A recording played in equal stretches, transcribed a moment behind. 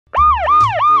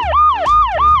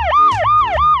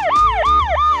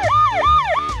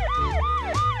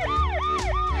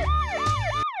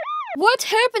What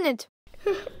happened?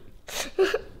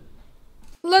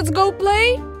 Let's go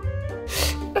play?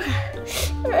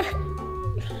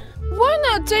 Why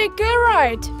not take a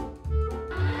ride?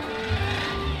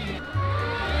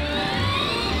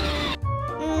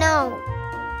 No.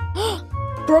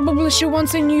 Probably she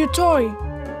wants a new toy.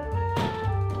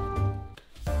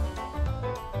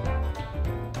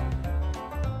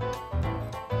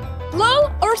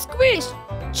 LOL or squish?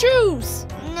 Choose.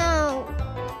 No.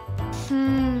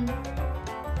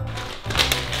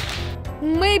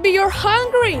 Maybe you're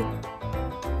hungry?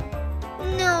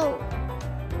 No.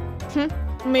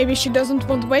 Maybe she doesn't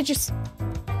want veggies.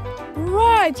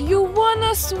 Right, you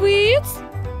wanna sweets?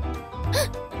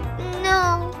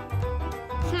 No.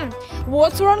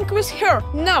 What's wrong with her?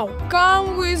 Now,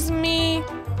 come with me.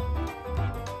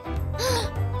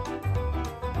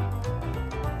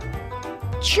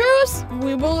 Choose,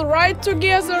 we will ride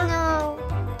together. No.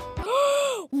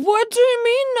 What do you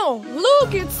mean no?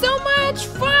 Look, it's so much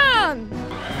fun!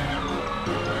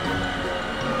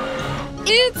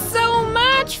 It's so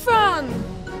much fun!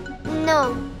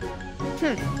 No.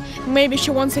 Maybe she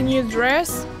wants a new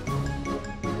dress?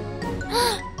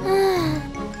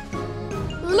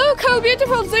 Look how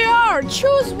beautiful they are!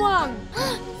 Choose one!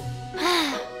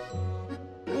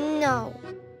 No.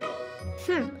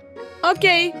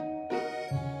 Okay.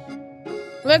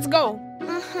 Let's go.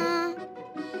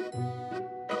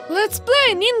 Let's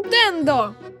play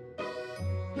Nintendo!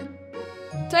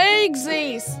 Take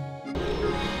this!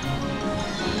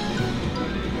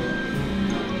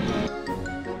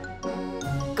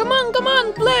 Come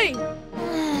on, play!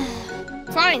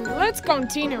 Fine, let's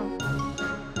continue.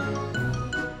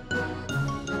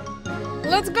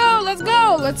 Let's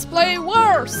go! Let's play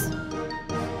Wars!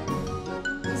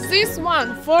 This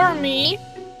one for me.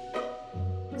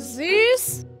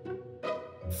 This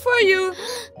for you.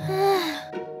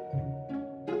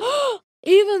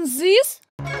 Even this?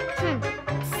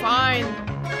 Fine.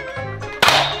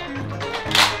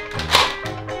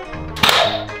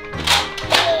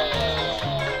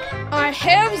 I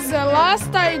have the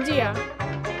last idea.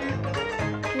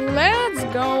 Let's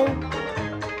go.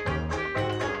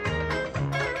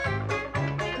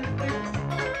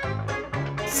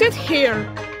 Sit here.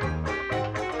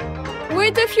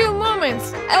 Wait a few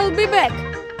moments. I'll be back.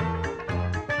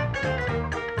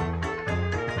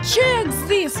 Check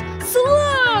this!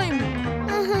 Slime!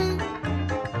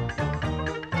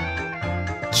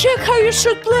 Check how you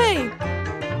should play!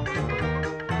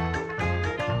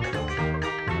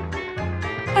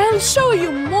 I'll show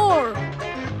you more!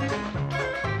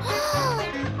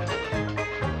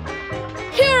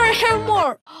 Here I have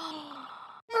more!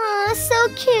 Oh, so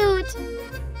cute!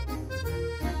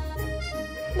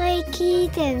 My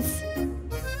kittens!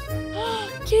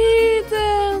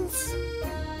 Kittens!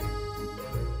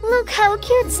 Look how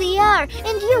cute they are!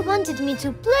 And you wanted me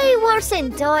to play Wars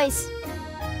and Toys!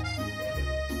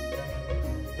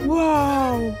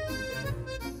 Wow!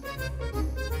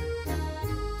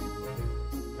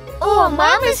 Oh,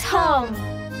 Mom is home!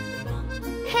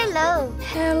 Hello!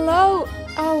 Hello,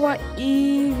 our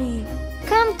Evie!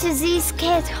 Come to this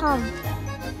cat home!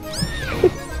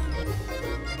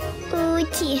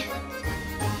 Uti!